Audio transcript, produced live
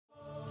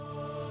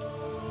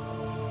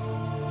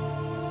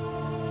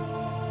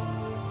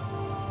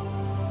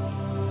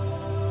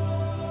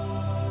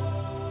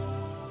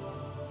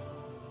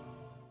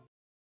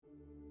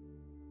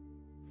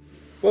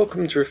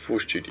Welcome to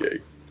Riftfall Studio.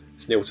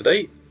 It's Neil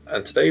today,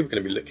 and today we're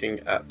going to be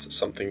looking at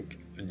something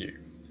new.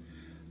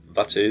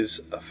 That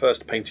is a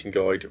first painting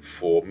guide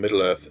for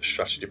Middle-earth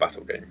strategy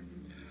battle game.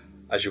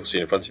 As you'll see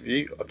in front of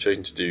you, I've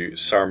chosen to do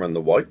Saruman the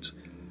White,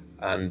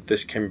 and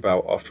this came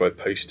about after I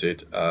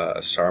posted a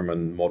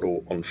Saruman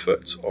model on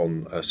foot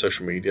on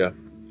social media,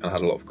 and I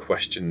had a lot of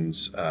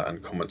questions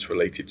and comments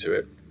related to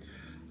it,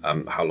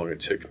 how long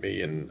it took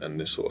me and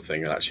this sort of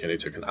thing. It actually only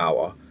took an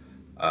hour,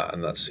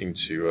 and that seemed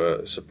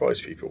to surprise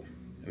people.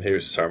 And here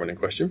is the Saruman in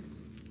question.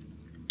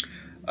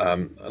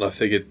 And I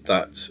figured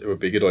that it would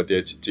be a good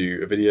idea to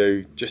do a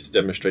video just to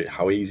demonstrate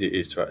how easy it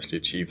is to actually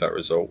achieve that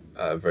result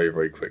very,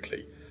 very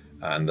quickly.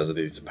 And as it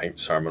is to paint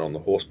Saruman on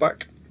the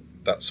horseback,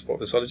 that's what I've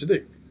decided to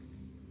do.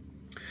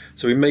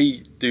 So we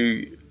may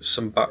do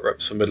some back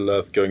reps for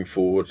Middle-earth going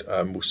forward.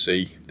 We'll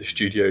see. The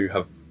studio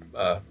have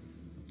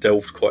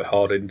delved quite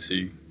hard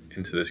into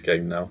this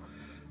game now,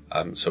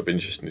 so it'll be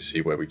interesting to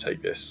see where we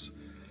take this.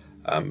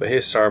 But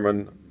here's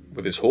Saruman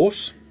with his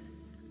horse.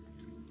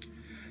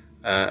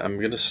 I'm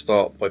going to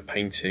start by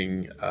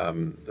painting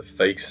the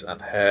face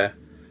and hair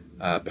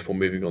before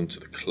moving on to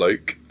the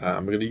cloak.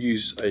 I'm going to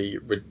use a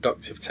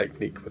reductive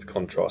technique with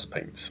contrast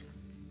paints.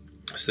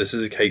 So this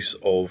is a case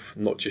of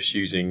not just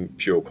using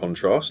pure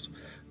contrast,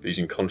 but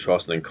using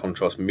contrast and then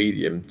contrast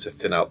medium to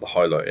thin out the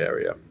highlight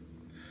area,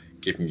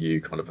 giving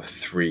you kind of a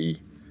three-tone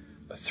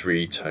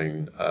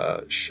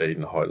shade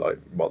and highlight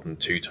rather than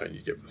two-tone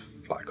you get with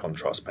flat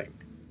contrast paint.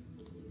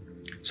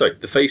 So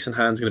the face and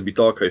hands are going to be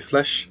dark oak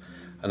flesh,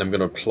 and I'm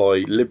going to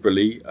apply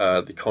liberally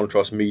the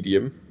contrast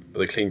medium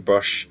with a clean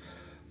brush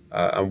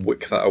and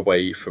wick that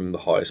away from the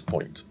highest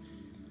point.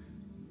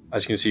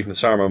 As you can see from the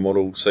Saruman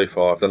model so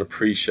far, I've done a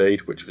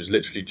pre-shade, which was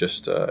literally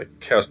just a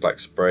Chaos Black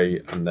spray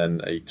and then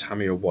a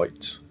Tamiya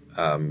White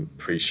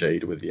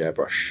pre-shade with the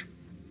airbrush.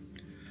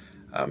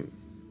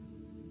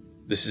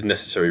 This is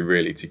necessary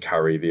really to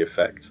carry the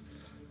effect.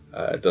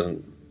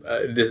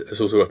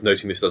 It's also worth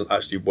noting this doesn't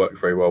actually work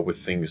very well with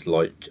things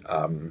like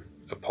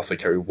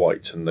Apothecary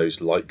White and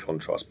those light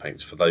contrast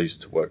paints. For those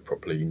to work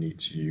properly, you need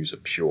to use a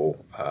pure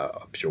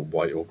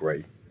white or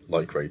grey,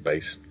 light grey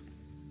base.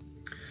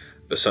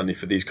 But certainly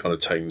for these kind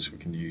of tones, we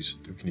can use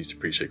to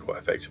pre-shade quite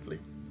effectively.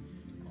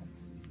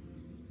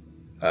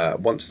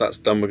 Once that's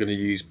done, we're going to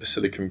use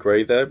Basilicum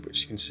Grey there,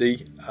 which you can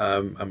see,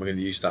 and we're going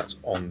to use that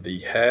on the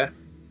hair,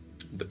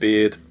 the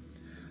beard,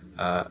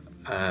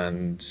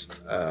 and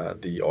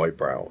the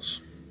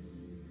eyebrows.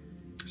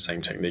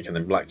 Same technique, and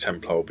then Black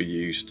Templar will be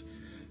used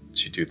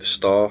to do the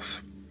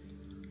staff.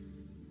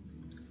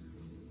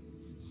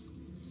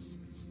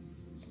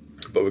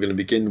 But we're going to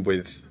begin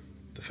with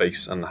the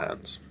face and the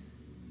hands.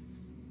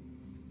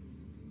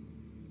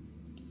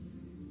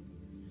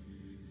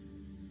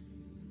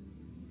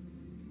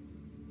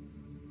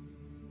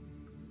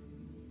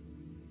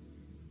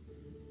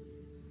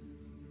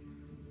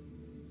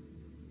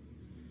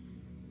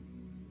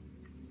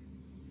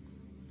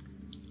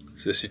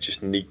 So this is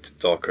just neat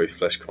dark oak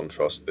flesh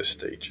contrast at this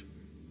stage.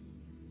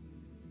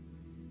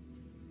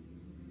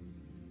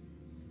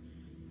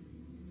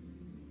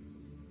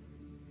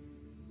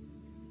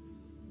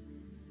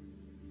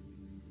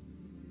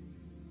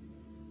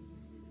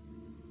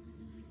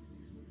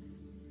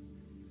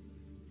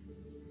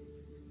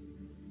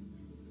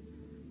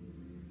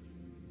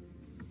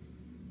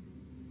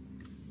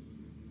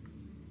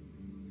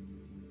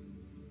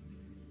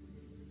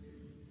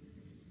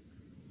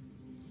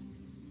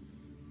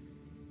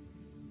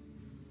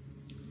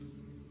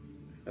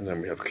 And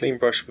then we have a clean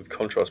brush with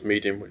contrast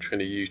medium, which we're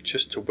going to use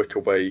just to wick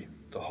away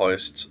the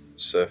highest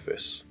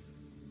surface.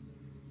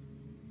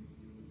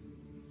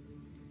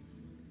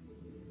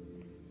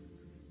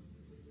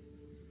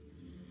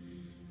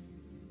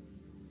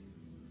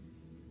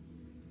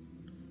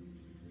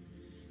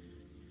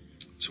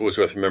 It's always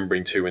worth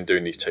remembering too when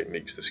doing these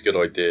techniques, it's a good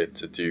idea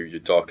to do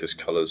your darkest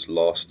colours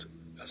last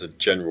as a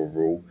general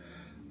rule.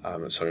 So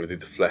I'm going to do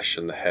the flesh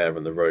and the hair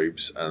and the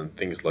robes and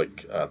things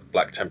like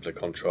Black Templar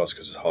contrast,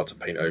 because it's hard to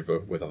paint over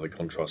with other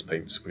contrast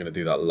paints. We're going to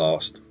do that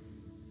last.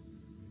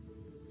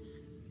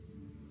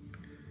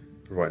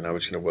 But right now we're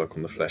just going to work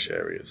on the flesh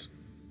areas.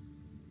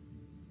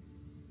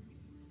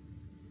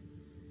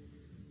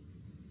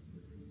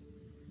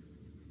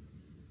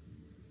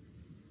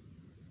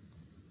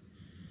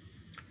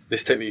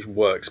 This technique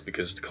works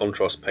because the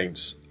contrast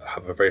paints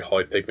have a very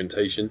high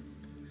pigmentation.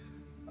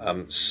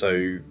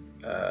 So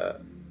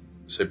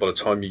by the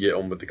time you get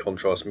on with the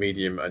contrast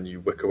medium and you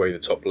wick away the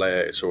top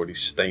layer, it's already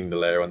stained the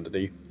layer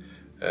underneath,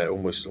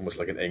 almost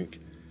like an ink.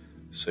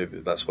 So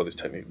that's why this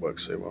technique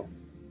works so well.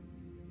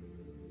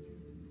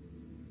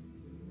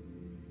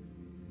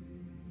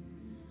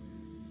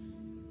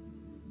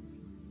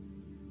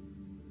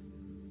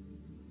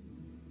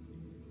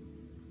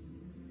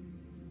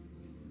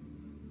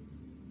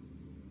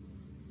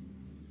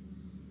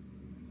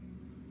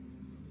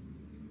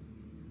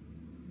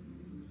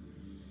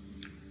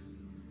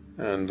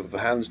 And with the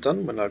hands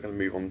done, we're now going to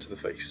move on to the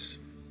face.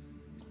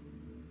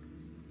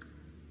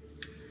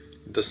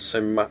 It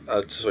doesn't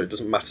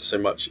matter so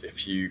much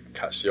if you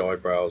catch the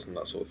eyebrows and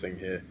that sort of thing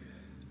here,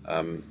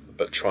 but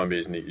but try and be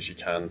as neat as you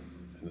can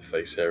in the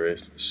face area.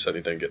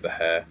 Certainly don't get the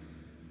hair,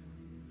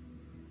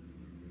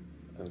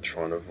 and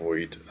try and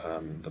avoid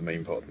the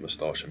main part of the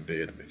moustache and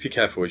beard. If you're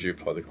careful as you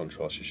apply the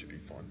contrast, you should be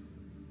fine.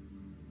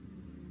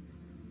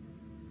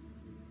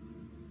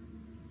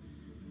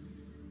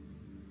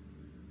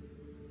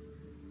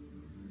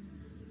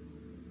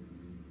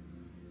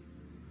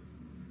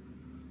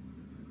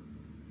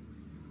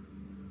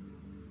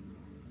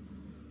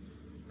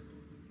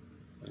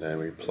 And then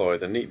we apply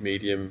the neat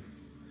medium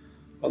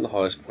on the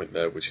highest point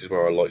there, which is where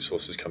our light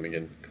source is coming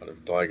in, kind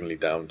of diagonally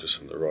down just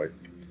from the right.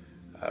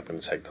 I'm going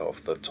to take that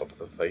off the top of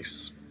the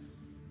face.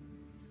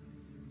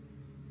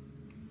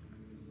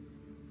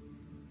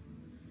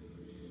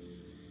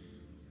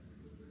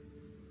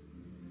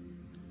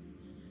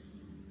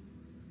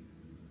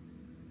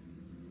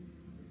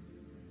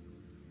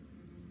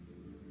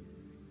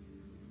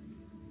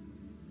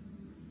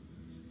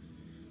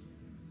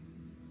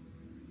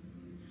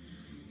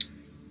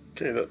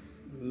 Okay, that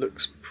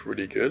looks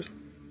pretty good.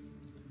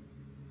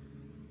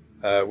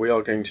 We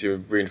are going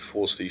to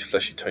reinforce these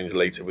fleshy tones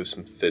later with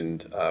some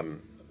thinned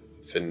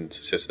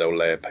Citadel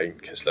layer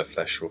paint, Kessler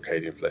Flesh or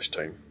Cadian Flesh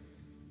tone.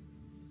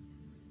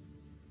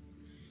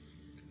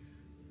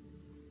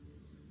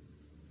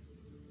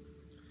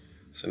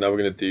 So now we're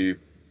going to do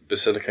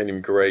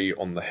Basiliconium Grey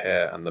on the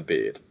hair and the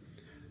beard.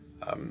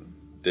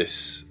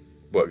 This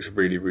works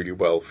really, really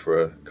well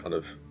for a kind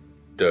of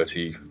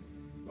dirty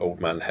old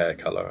man hair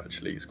colour.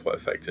 Actually, it's quite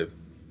effective.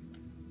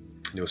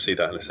 And you'll see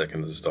that in a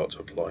second as I start to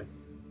apply.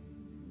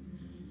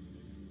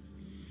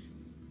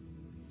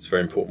 It's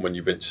very important when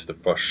you rinse the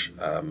brush,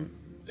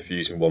 if you're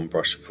using one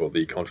brush for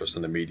the contrast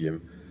and the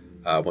medium,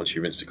 once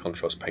you rinse the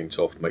contrast paint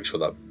off, make sure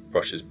that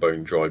brush is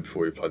bone dry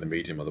before you apply the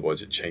medium,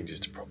 otherwise it changes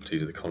the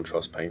properties of the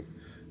contrast paint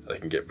and it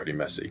can get pretty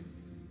messy.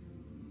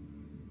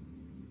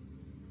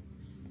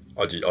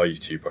 I use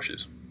two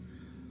brushes,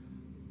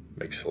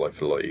 makes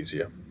life a lot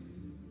easier.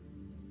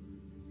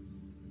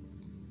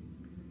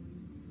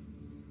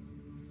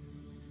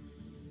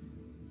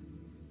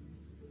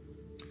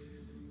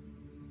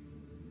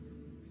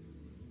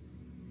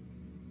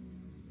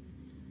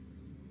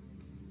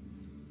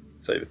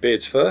 So the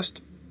beards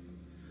first,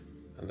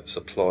 and let's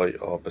apply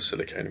our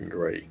Basiliconium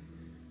Grey.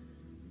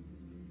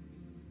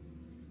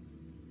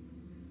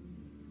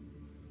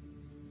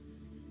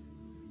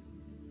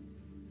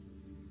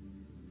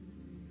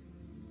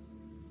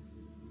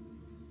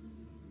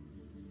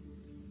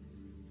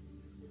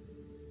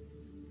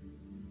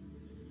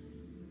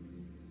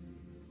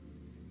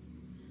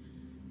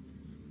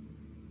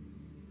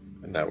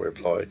 And now we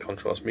apply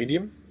contrast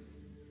medium.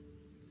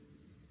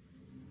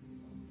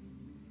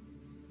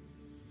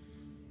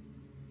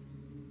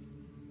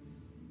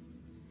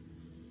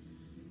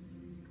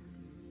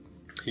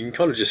 You can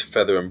kind of just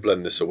feather and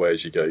blend this away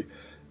as you go.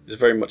 It's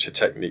very much a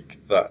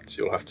technique that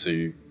you'll have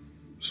to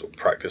sort of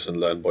practice and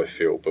learn by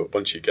feel, but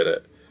once you get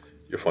it,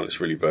 you'll find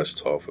it's really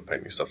versatile for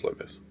painting stuff like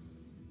this.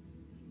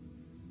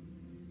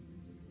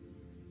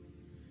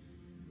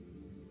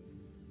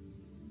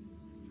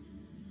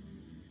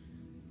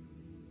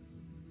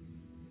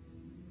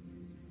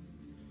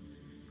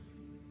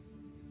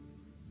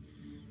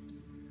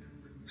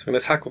 So I'm going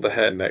to tackle the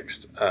hair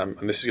next, and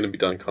this is going to be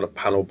done kind of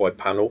panel by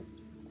panel.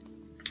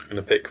 I'm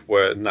going to pick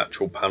where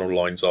natural panel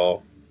lines are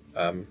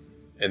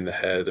in the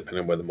hair,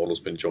 depending on where the model's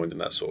been joined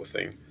and that sort of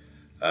thing.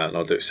 And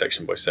I'll do it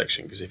section by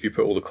section, because if you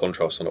put all the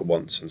contrast on at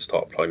once and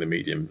start applying the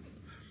medium,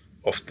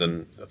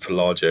 often for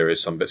large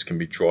areas some bits can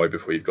be dry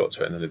before you've got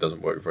to it and then it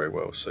doesn't work very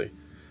well. So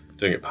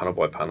doing it panel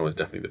by panel is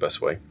definitely the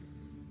best way.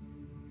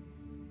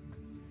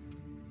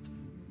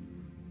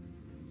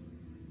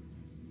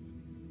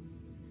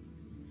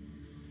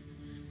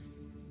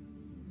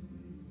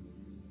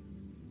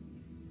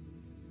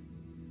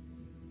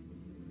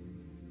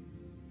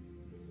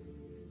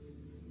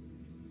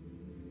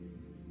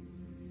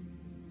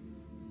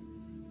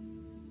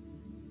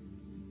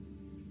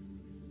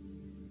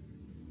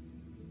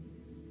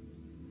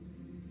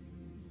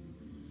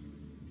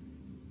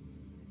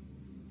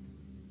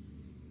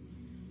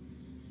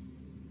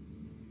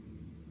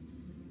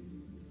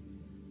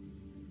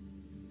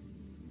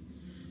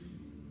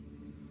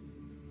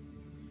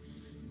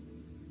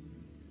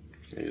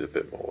 Need a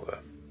bit more there.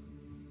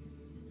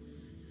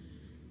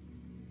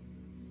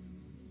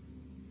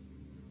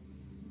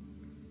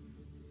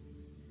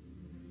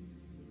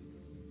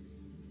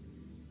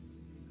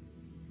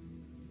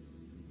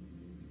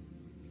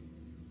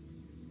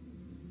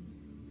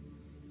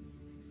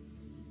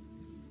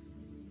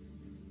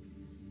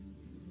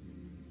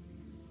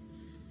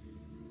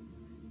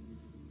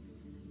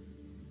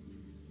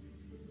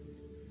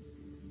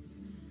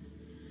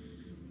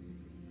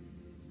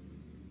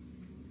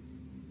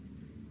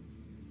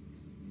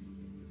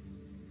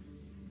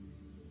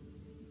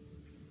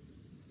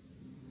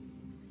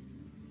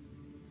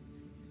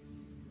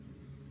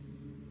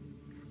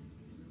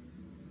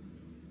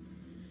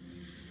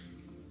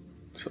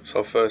 So that's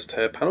our first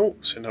hair panel,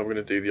 so now we're going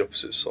to do the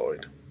opposite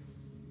side.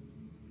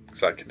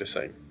 Exactly the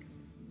same.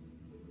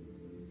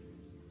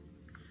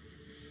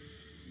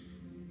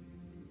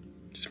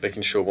 Just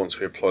making sure once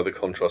we apply the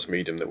contrast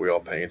medium that we are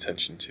paying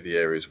attention to the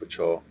areas which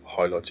are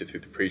highlighted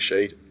through the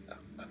pre-shade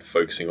and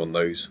focusing on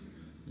those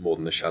more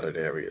than the shadowed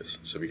areas,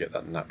 so we get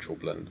that natural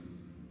blend.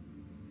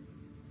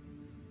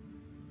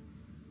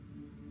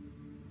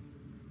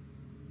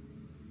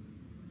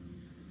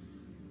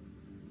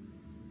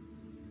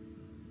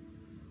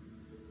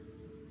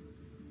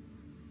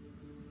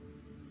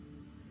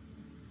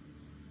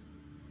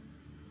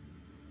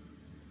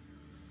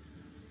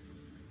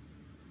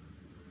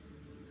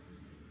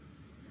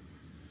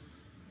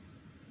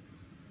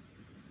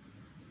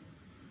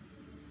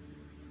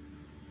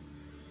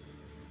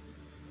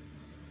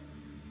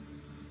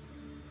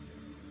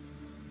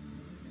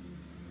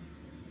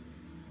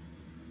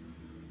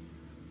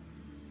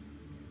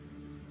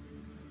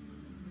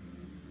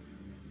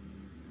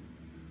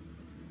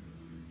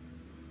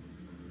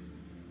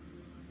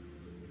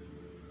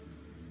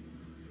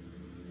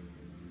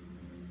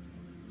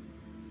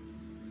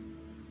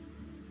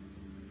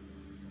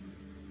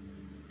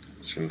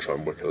 Just going to try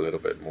and work a little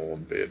bit more on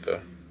the beard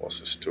there,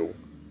 whilst it's still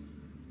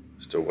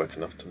wet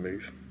enough to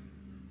move.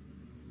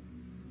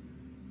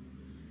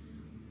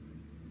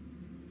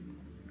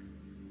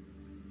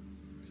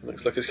 It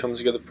looks like it's coming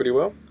together pretty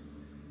well.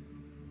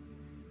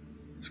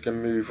 Just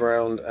going to move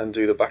around and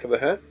do the back of the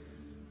hair.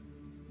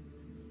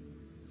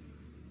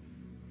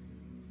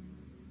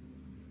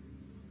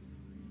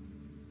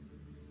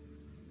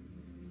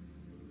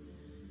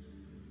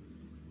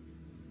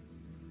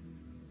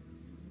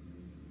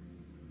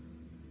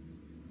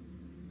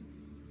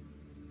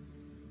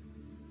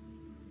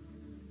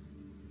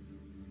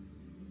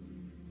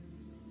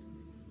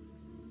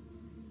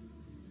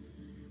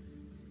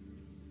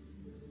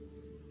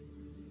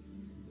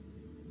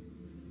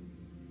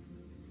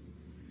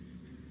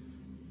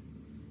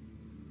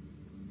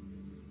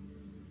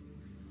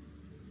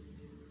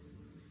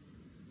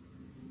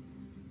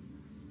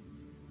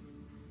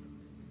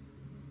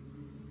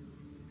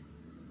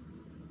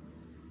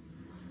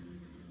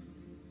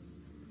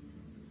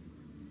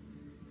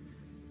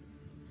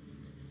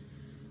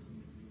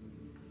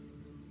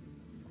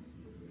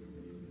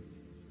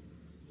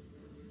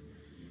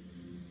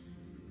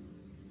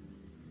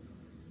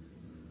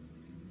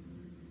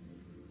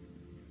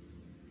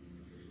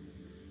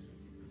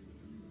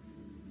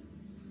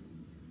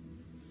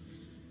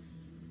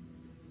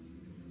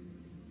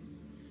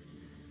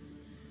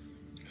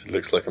 It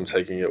looks like I'm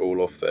taking it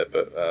all off there,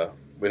 but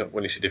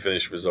when you see the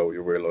finished result,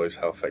 you'll realise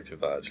how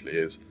effective that actually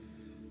is.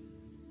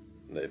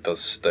 And it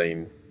does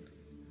stain.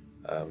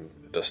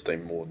 It does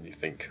stain more than you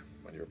think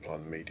when you're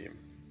applying the medium.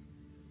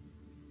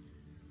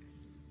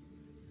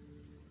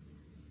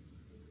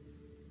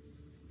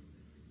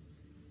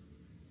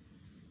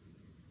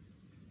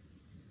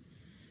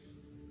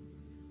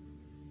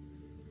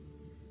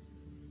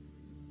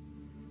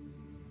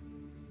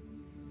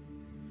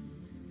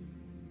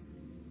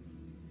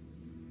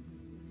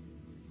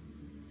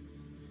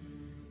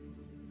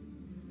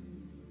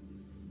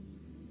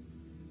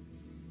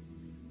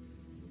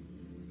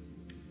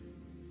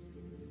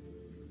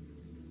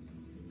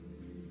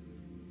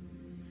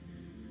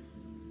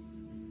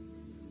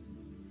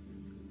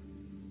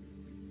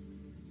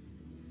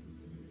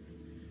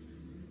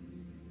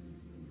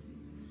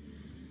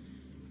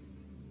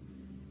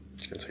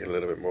 Just going to take a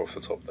little bit more off the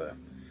top there.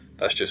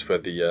 That's just where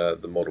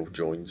the model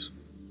joins.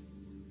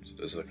 So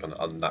there's a kind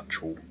of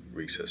unnatural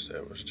recess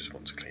there, which I just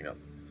want to clean up.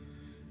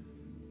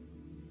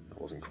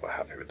 I wasn't quite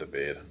happy with the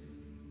beard,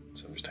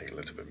 so I'm just taking a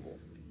little bit more.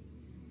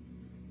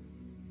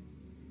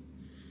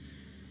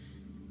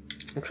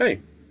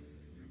 Okay,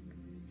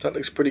 that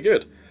looks pretty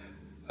good.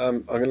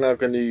 I'm now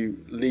going to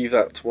leave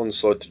that to one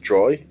side to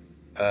dry,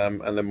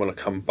 and then when I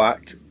come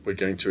back, we're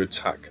going to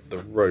attack the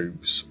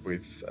robes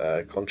with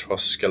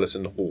Contrast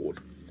Skeleton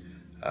Horde.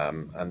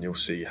 And you'll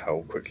see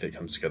how quickly it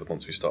comes together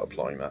once we start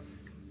applying that.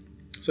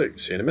 So,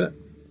 see you in a minute.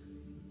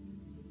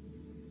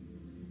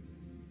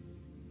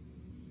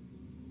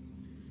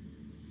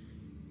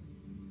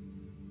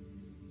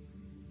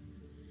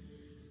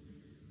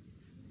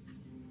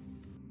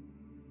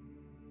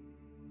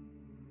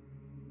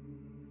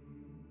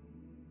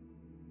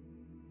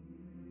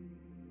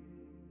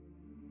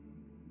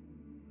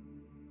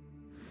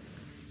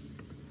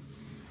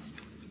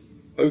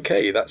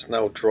 Okay, that's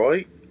now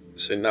dry.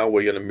 So now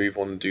we're going to move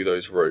on and do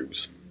those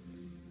robes.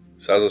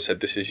 So as I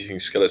said, this is using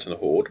Skeleton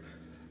Horde,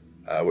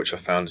 which I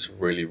found is a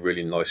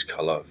really nice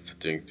colour for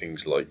doing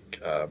things like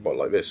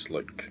like this,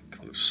 like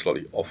kind of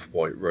slightly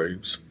off-white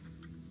robes.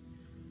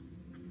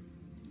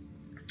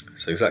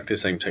 So exactly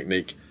the same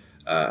technique,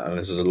 and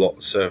as there's a lot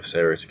of surface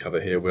area to cover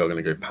here, we are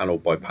going to go panel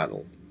by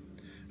panel,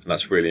 and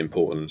that's really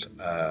important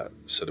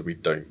so that we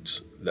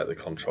don't let the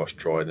contrast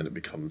dry and then it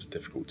becomes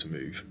difficult to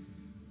move.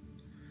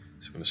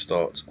 So I'm going to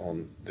start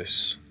on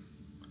this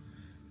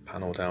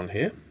panel down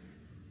here.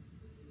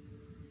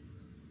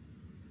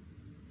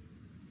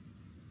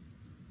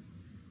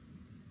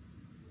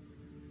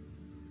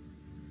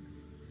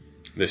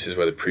 This is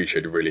where the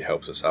pre-shader really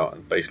helps us out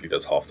and basically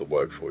does half the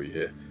work for you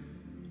here.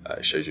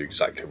 It shows you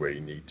exactly where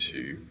you need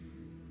to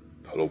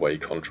pull away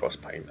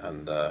contrast paint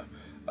and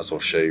as I'll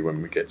show you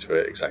when we get to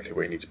it exactly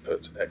where you need to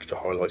put extra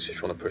highlights if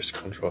you want to push the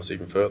contrast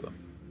even further.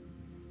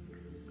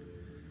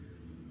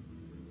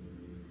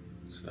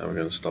 So now we're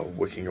going to start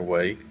wicking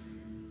away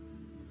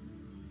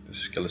the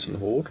skeleton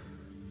horde.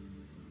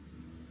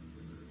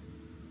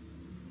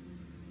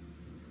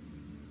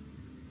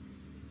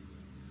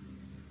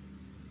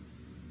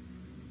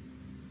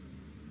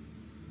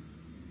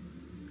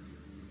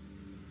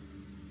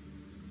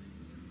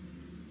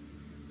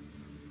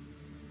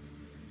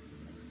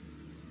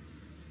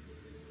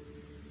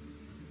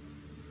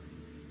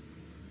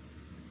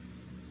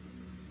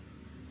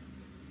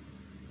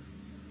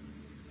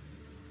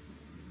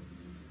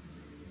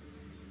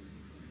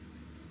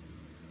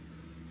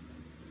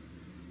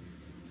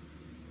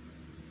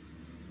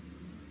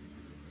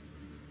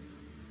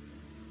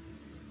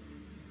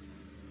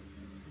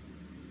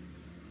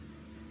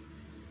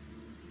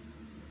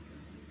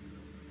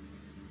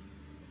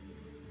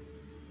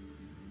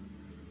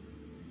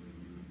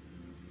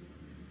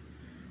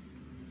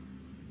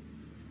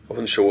 I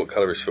wasn't sure what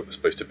colour his foot was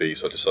supposed to be,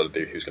 so I decided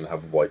he was going to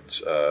have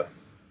white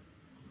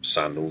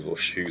sandals or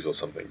shoes or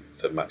something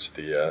to match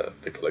the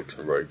cloaks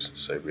and robes,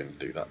 so we're going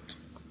to do that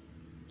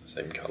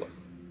same colour.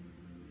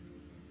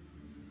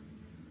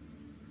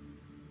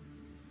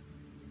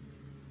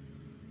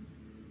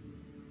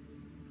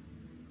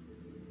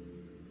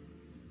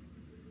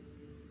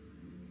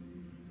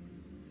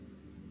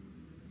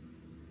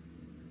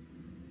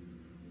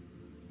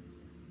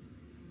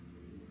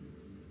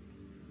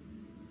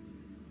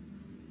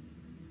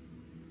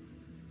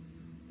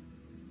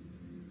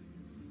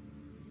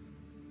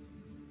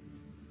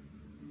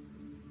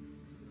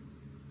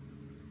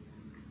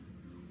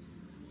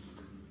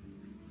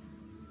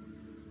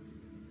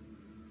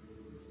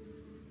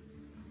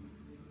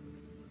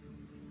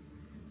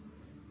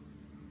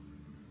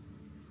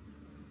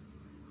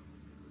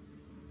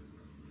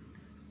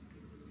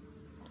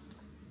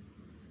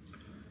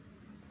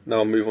 Now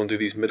I'll move on to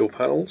these middle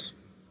panels.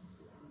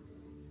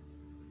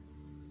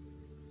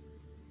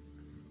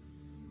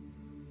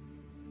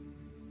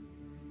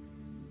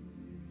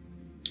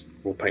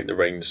 We'll paint the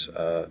reins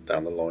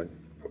down the line,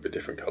 probably a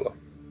different colour.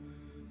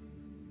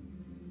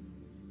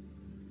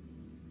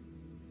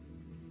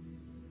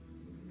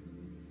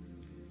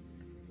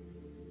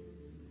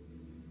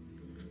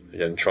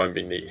 Again, try and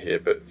be neat here,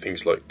 but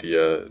things like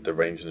the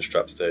reins and the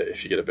straps there,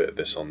 if you get a bit of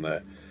this on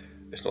there,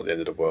 it's not the end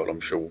of the world. I'm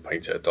sure we'll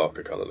paint it a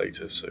darker colour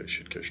later, so it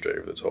should go straight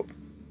over the top.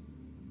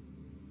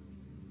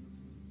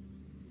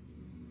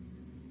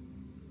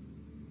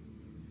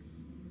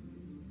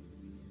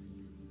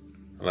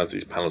 And as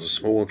these panels are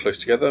small and close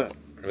together,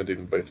 I'm going to do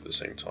them both at the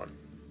same time.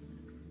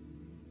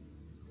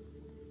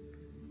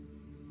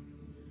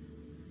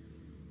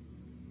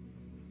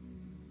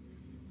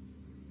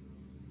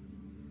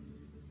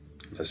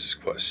 This is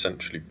quite a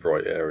centrally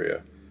bright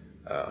area.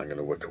 I'm going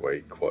to wick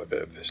away quite a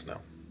bit of this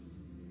now,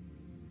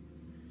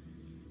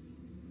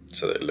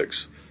 so that it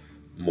looks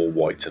more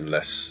white and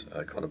less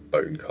kind of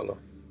bone colour.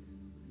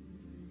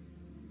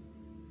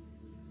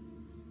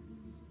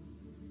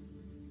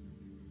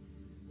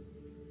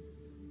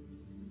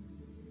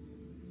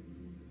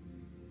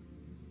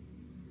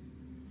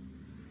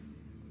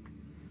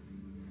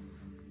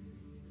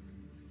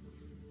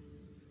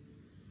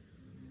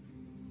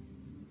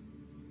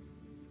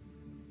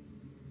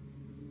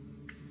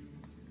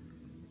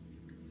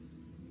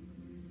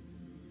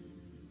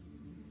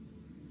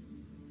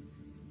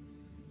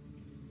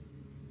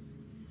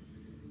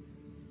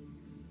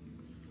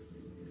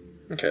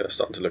 Okay, that's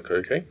starting to look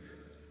okay.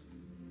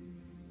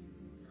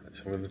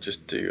 So I'm going to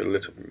just do a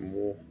little bit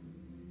more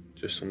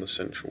just on the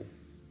central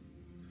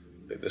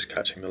bit that's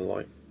catching the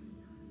light.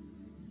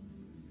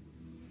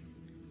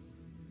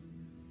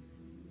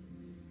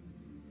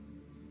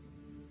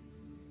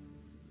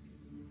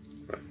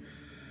 Right.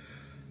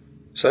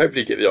 So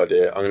hopefully you get the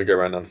idea. I'm going to go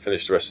around and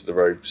finish the rest of the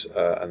robes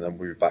and then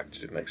we'll be back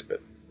to the next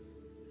bit.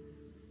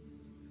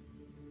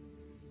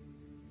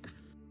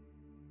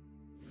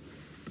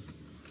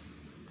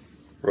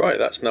 Right,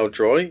 that's now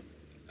dry.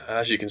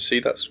 As you can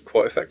see, that's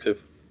quite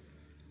effective.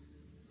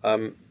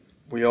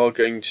 We are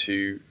going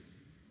to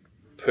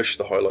push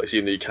the highlights,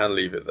 even though you can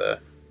leave it there.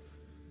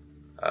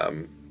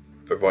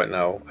 But right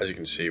now, as you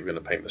can see, we're going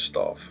to paint the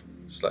staff.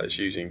 So that is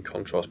using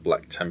contrast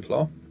black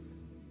Templar.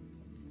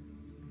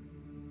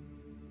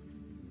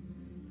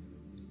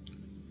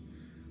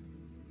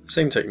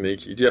 Same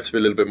technique. You do have to be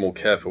a little bit more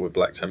careful with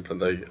black Templar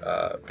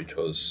though,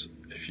 because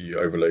if you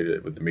overload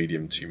it with the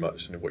medium too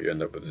much, then what you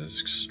end up with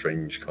is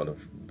strange kind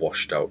of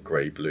washed out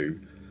grey blue.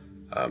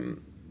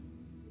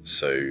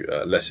 So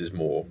less is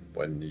more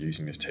when you're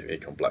using this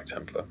technique on black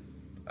Templar,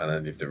 and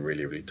then leave the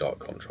really, really dark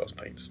contrast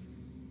paints.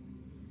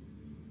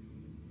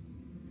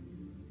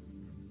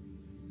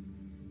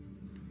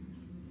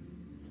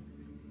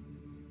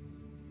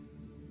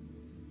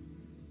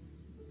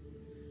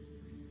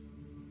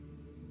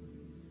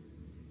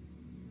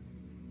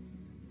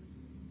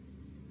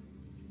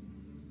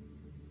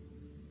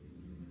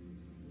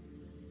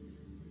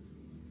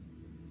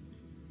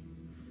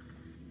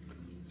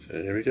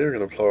 So here we go, we're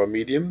going to apply our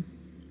medium.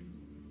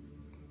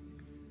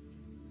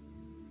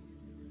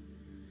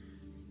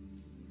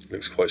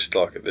 looks quite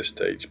stark at this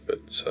stage,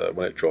 but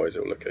when it dries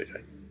it will look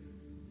okay.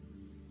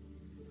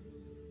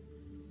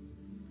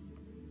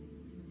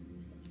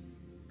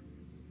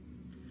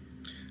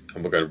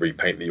 And we're going to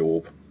repaint the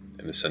orb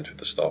in the centre of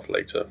the staff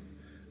later,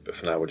 but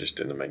for now we're just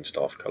doing the main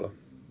staff colour.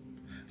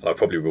 And I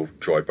probably will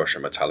dry brush a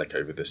metallic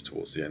over this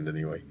towards the end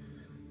anyway,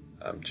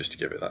 just to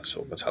give it that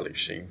sort of metallic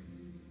sheen.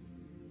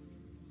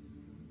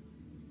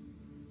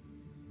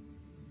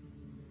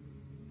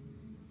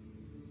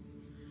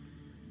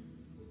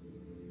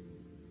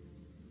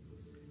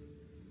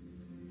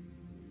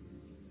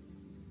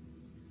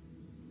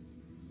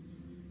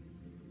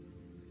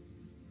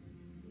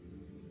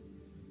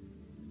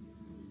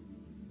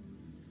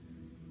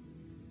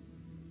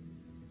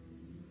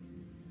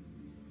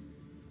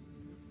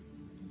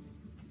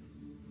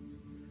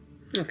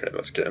 Okay,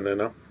 that's getting there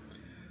now.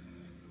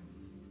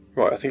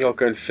 Right, I think I'll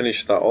go and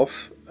finish that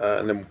off,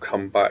 and then we'll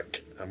come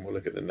back and we'll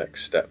look at the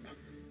next step.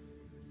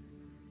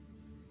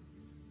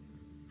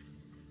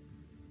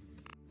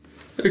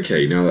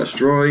 Okay, now that's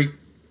dry.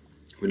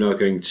 We're now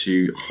going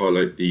to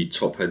highlight the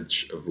top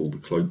edge of all the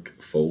cloak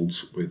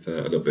folds with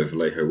a little bit of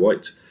Vallejo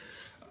white.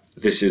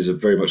 This is a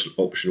very much an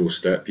optional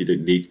step. You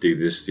don't need to do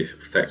this. The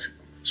effect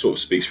sort of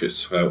speaks for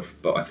itself,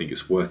 but I think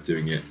it's worth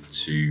doing it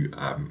to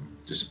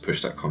just to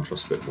push that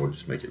contrast a bit more,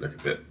 just make it look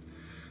a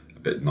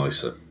bit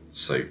nicer.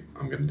 So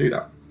I'm going to do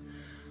that.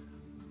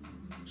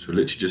 So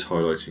literally just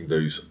highlighting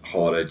those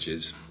hard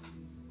edges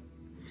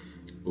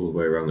all the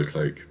way around the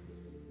cloak.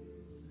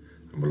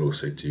 And we'll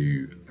also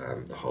do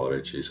the hard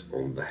edges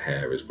on the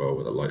hair as well,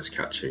 where the light's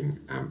catching,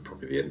 and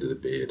probably the end of the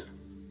beard.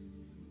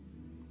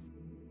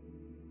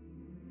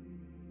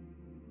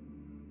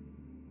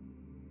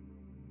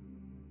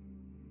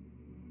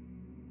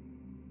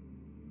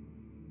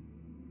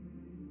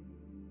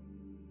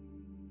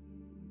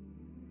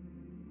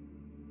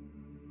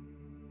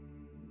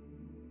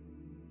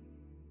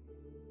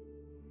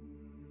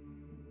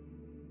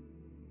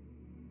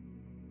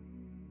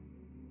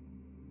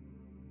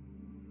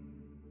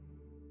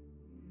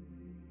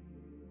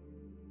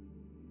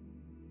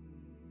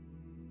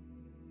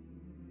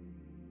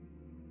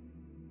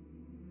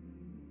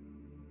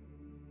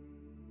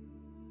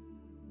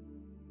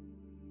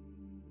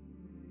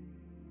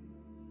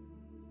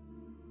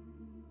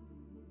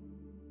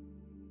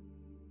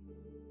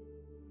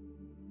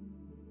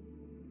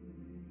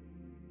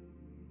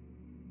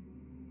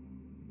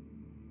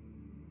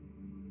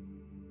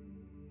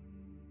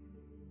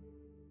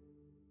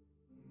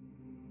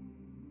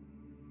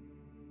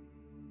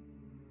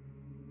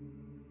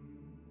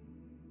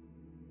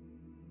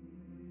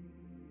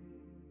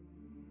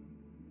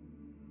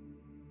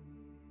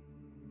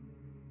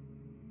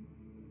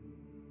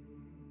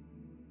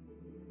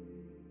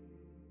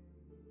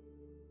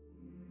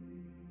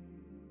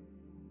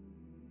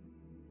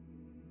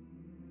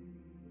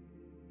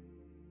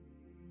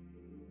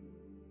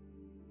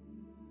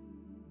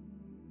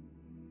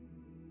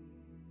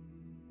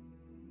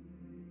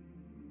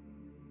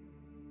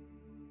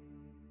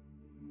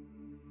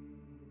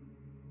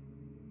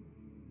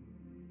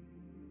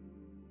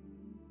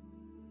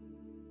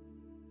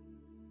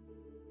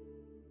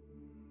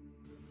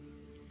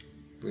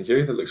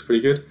 Okay, that looks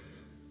pretty good.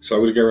 So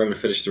I'm going to go around and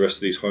finish the rest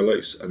of these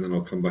highlights, and then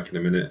I'll come back in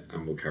a minute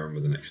and we'll carry on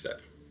with the next step.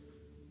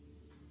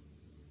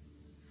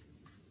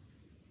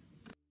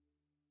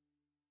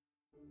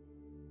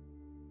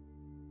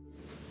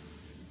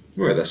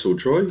 Right, that's all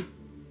dry.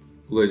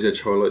 All those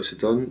edge highlights are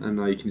done, and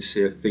now you can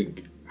see, I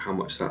think, how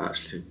much that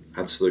actually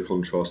adds to the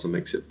contrast and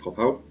makes it pop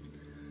out.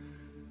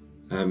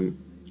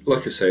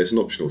 Like I say, it's an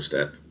optional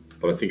step,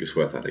 but I think it's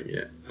worth adding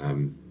it.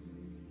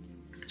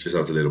 Just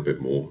adds a little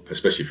bit more,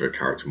 especially for a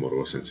character model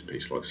or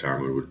centerpiece like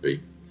Saruman would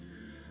be.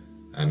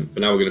 But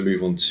now we're going to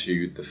move on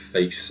to the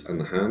face and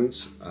the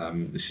hands.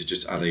 This is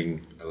just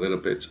adding a little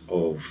bit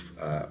of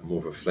more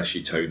of a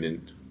fleshy tone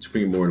in, to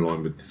bring it more in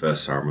line with the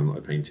first Saruman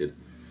that I painted,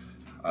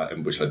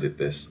 in which I did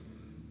this.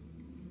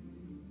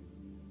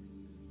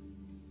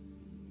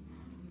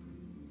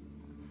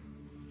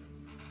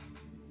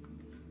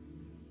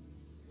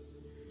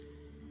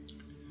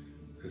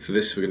 And for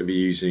this we're going to be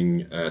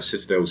using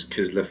Citadel's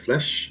Kislev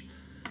Flesh,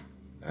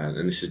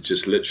 and this is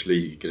just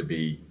literally going to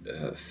be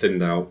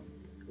thinned out,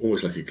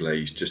 almost like a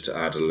glaze, just to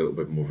add a little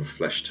bit more of a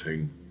flesh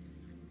tone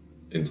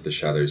into the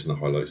shadows and the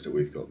highlights that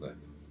we've got there.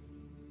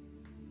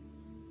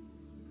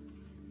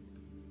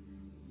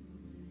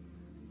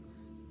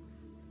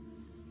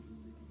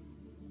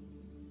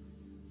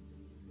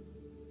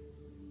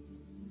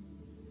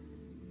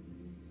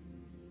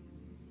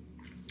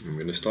 I'm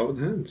going to start with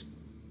the hands.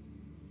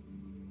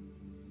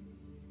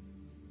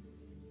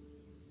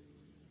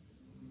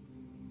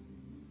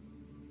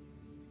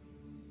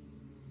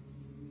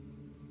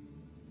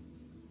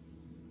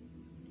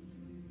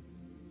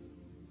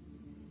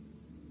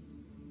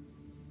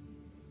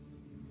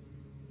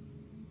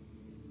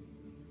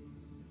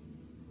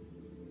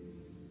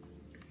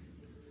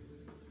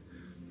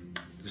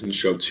 Doesn't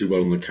show up too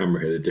well on the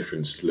camera here, the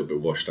difference is a little bit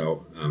washed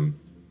out,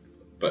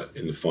 but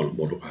in the final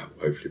model I'll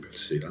hopefully be able to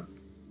see that.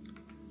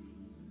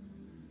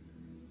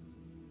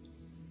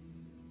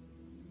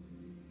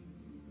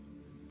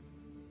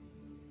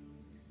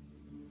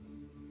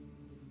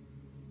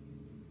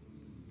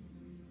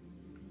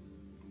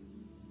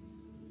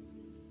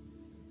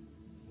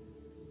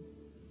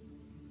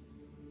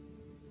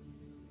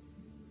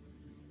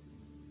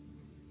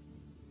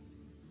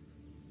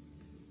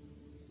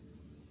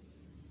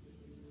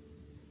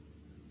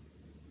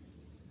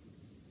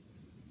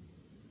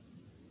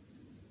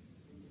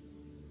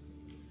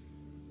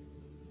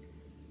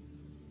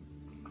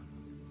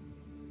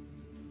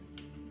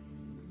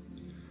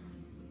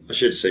 I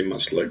should say,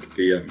 much like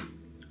the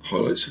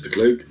highlights of the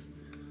cloak,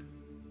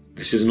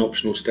 this is an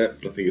optional step,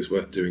 but I think it's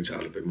worth doing to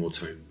add a bit more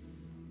tone.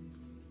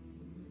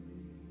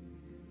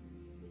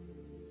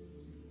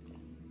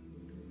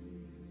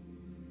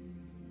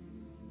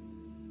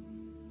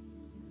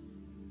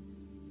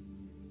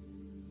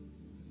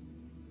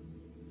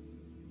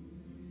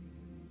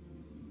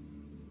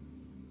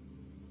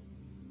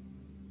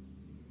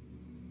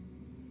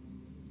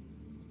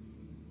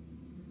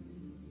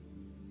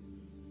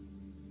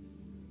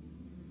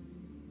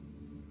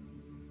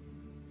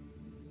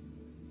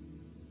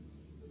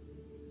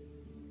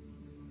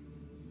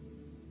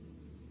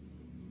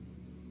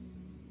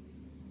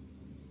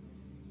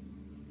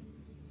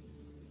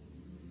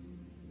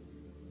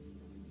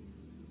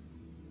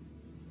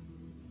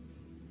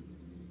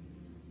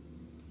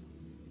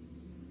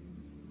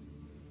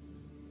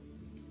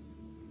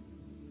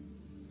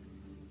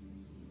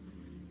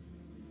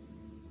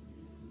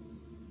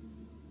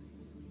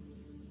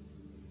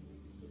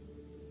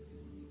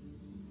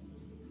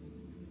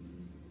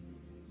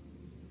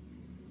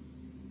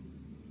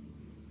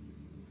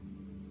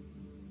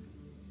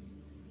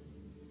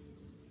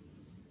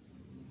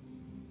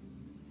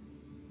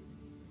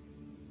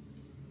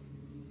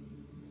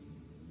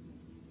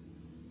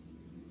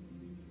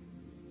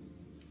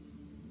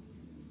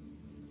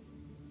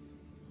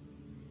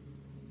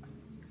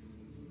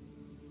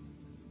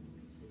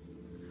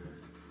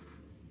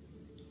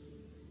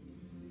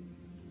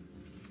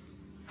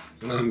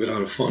 Now I'm going to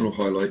add a final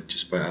highlight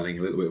just by adding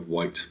a little bit of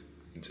white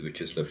into the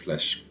Kislev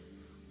flesh,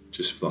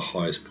 just for the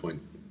highest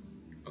point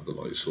of the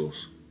light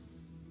source.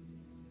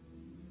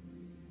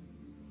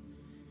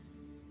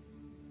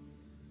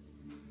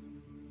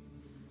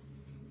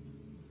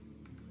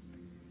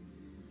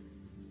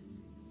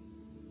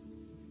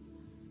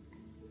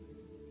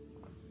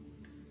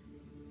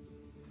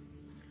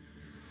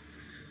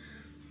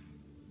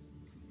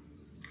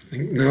 I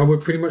think now we're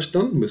pretty much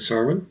done with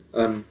Saruman.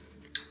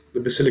 The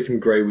basilicum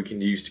grey we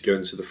can use to go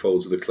into the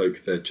folds of the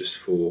cloak there, just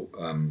for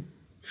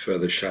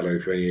further shadow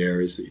for any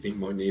areas that you think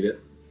might need it.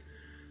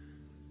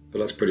 But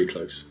that's pretty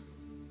close.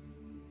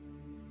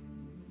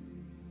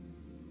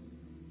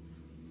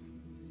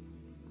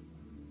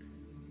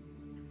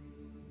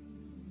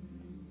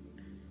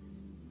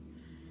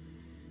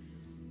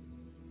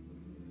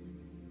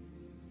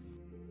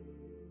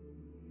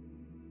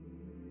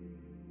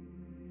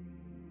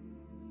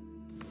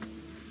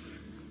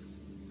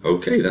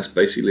 Okay, that's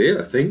basically it,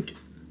 I think.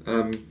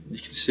 You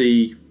can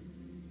see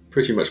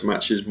pretty much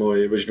matches my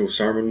original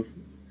Saruman.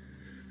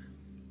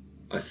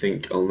 I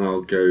think I'll now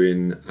go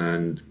in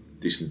and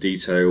do some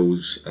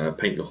details,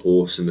 paint the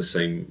horse in the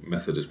same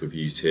method as we've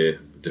used here,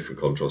 different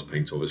contrast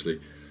paint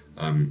obviously,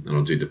 and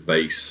I'll do the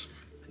base,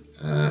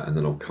 and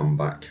then I'll come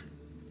back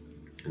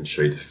and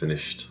show you the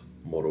finished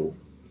model,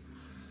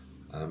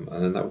 and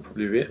then that will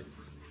probably be it.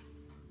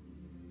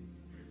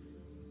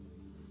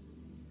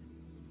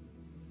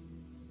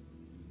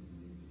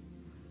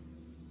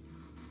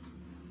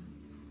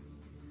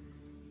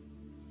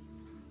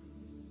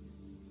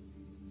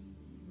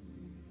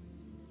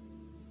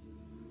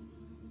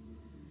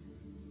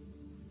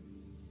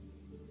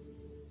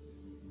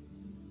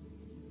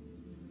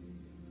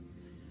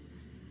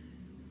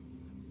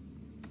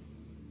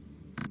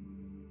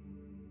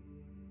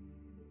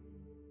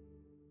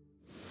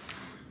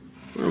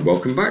 And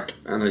welcome back,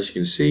 and as you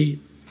can see,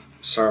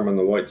 Saruman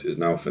the White is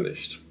now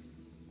finished.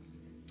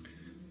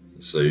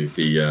 So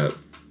the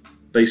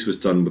base was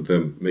done with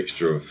a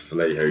mixture of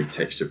Vallejo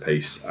texture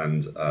paste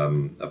and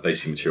a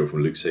basing material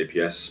from Luke's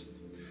APS.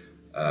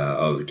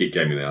 The Git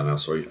Gaming they are now,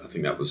 sorry. I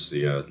think that was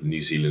the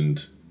New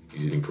Zealand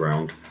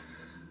ground.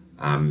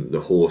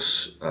 The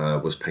horse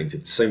was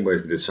painted the same way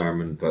as we did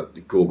Saruman,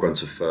 but gore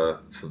grunter fur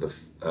for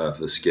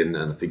the skin,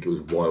 and I think it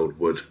was wild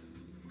wood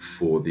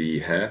for the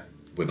hair,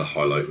 with a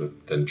highlight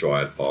of then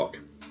dryad bark.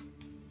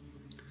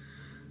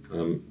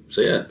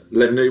 So yeah,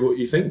 let me know what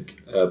you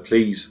think.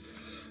 Please,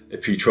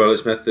 if you try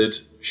this method,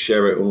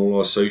 share it on all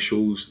our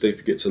socials. Don't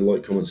forget to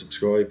like, comment,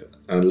 subscribe,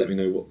 and let me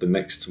know what the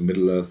next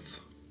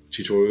Middle-earth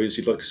tutorial is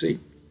you'd like to see.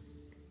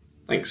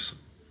 Thanks.